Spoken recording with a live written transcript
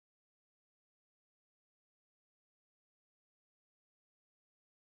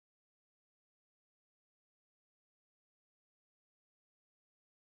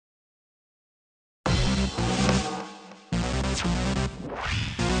It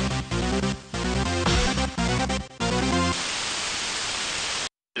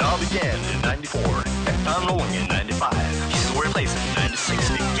all began in 94, kept on rolling in 95. Pieces were replaced in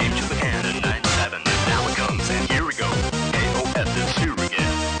 960, came to the hand in 97. Now it comes, and here we go. AOF is here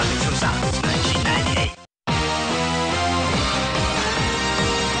again. I think some sound is 1998.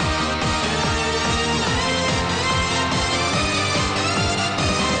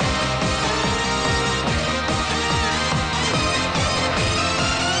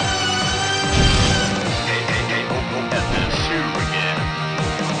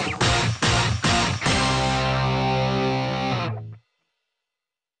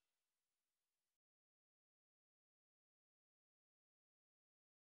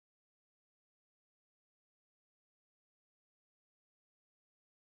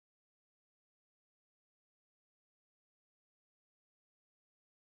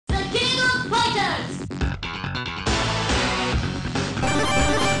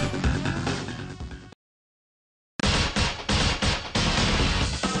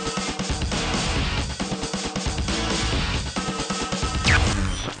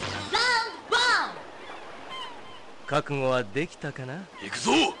覚悟はできたかな。行く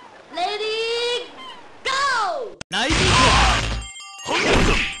ぞ。レディーゴー。ライディング本日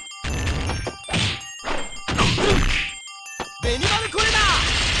ベニマルコレだ。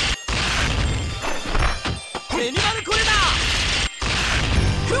ベニマルコレだ。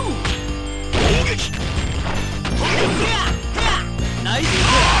フー攻撃。本日ライディング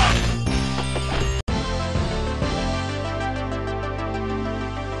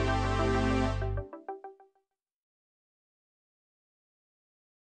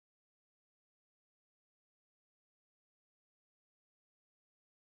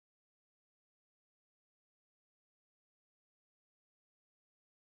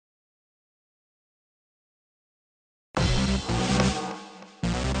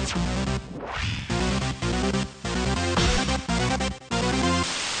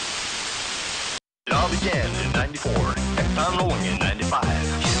It all began in 94, kept on rolling in 95.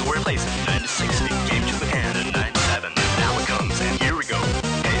 Pieces were replaced in 960, came to the hand in 97. Now it comes, and here we go.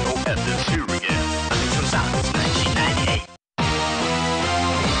 AOF is here again. I think some sound is 1998.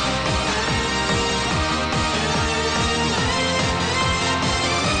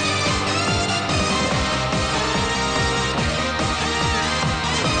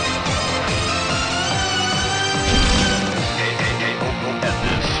 AOF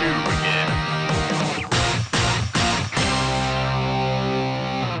is here again.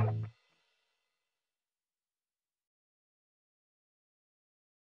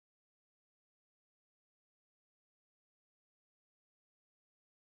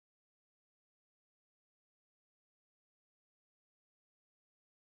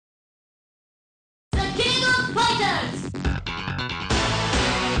 King of Fighters!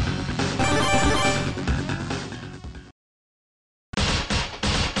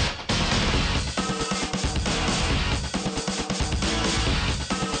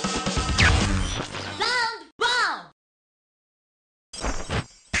 Round one!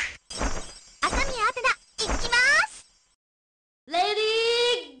 朝宮アテナ、行きます。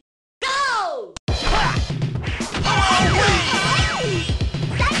 Ready, go!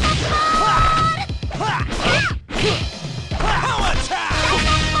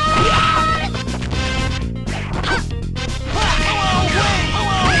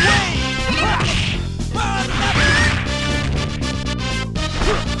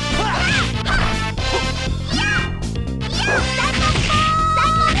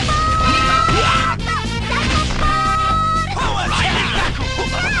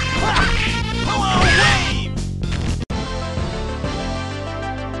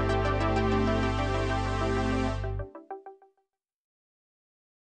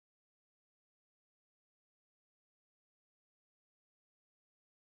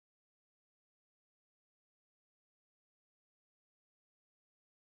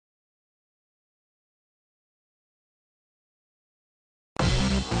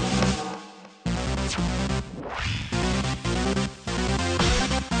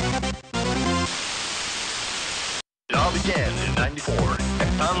 'It all began in 94,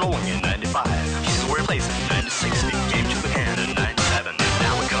 kept on rolling in 95. Pieces were replaced in 960, came to the hand in 97.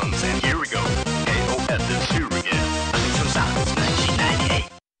 Now it comes, and here we go. AOF is here again. I think some sound is 1998.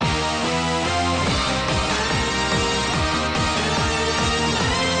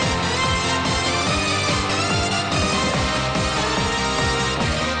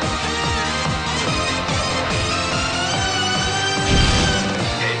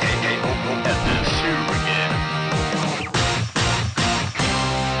 AOF is here again.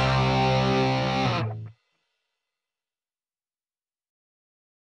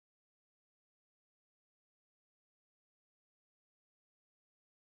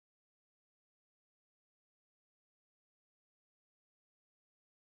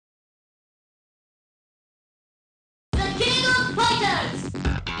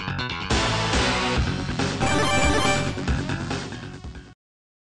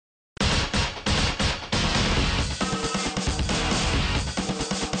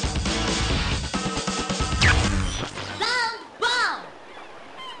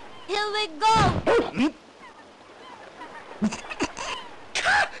 we go!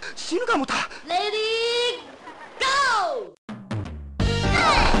 死ぬかもた。 Lady, go!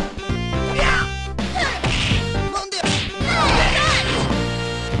 なんで。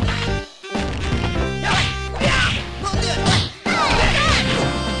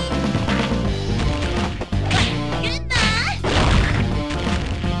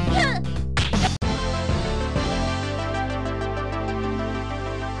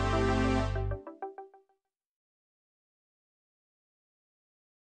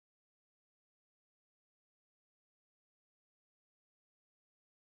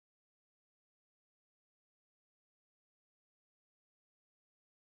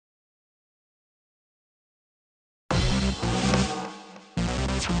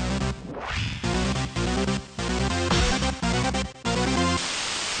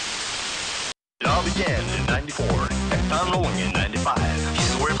Love began in 94, time rolling in 95.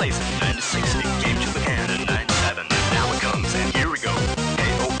 Pieces were replaced in 1960, came to the can in 97. Now it comes, and here we go.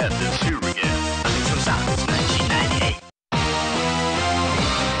 AOF is here again. Nothing comes out since 1998.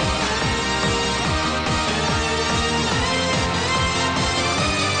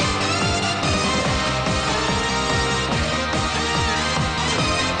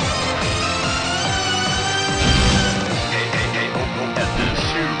 AOF is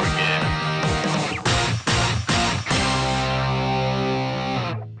here again.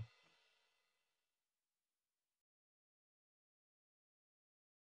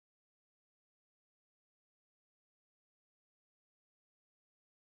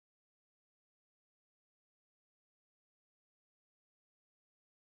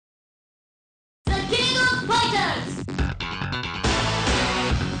 The King of Fighters!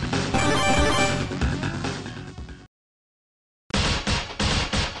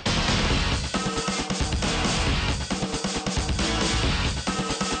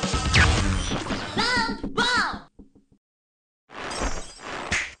 Round one!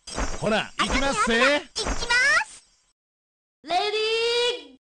 ほな、行きますぜ。行きます。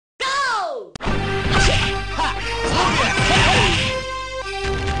 Lady, go!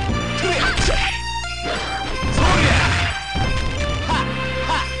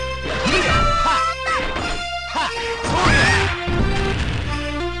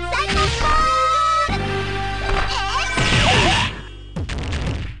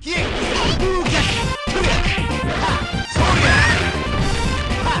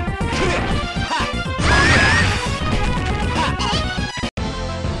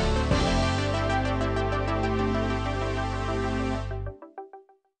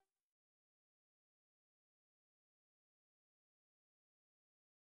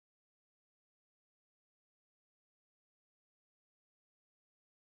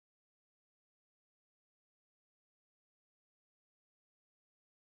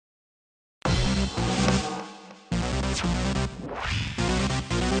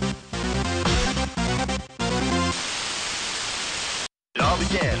 'Love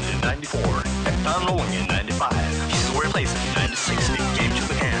began in 94, time rolling in 95. Pieces were replaced in 1960.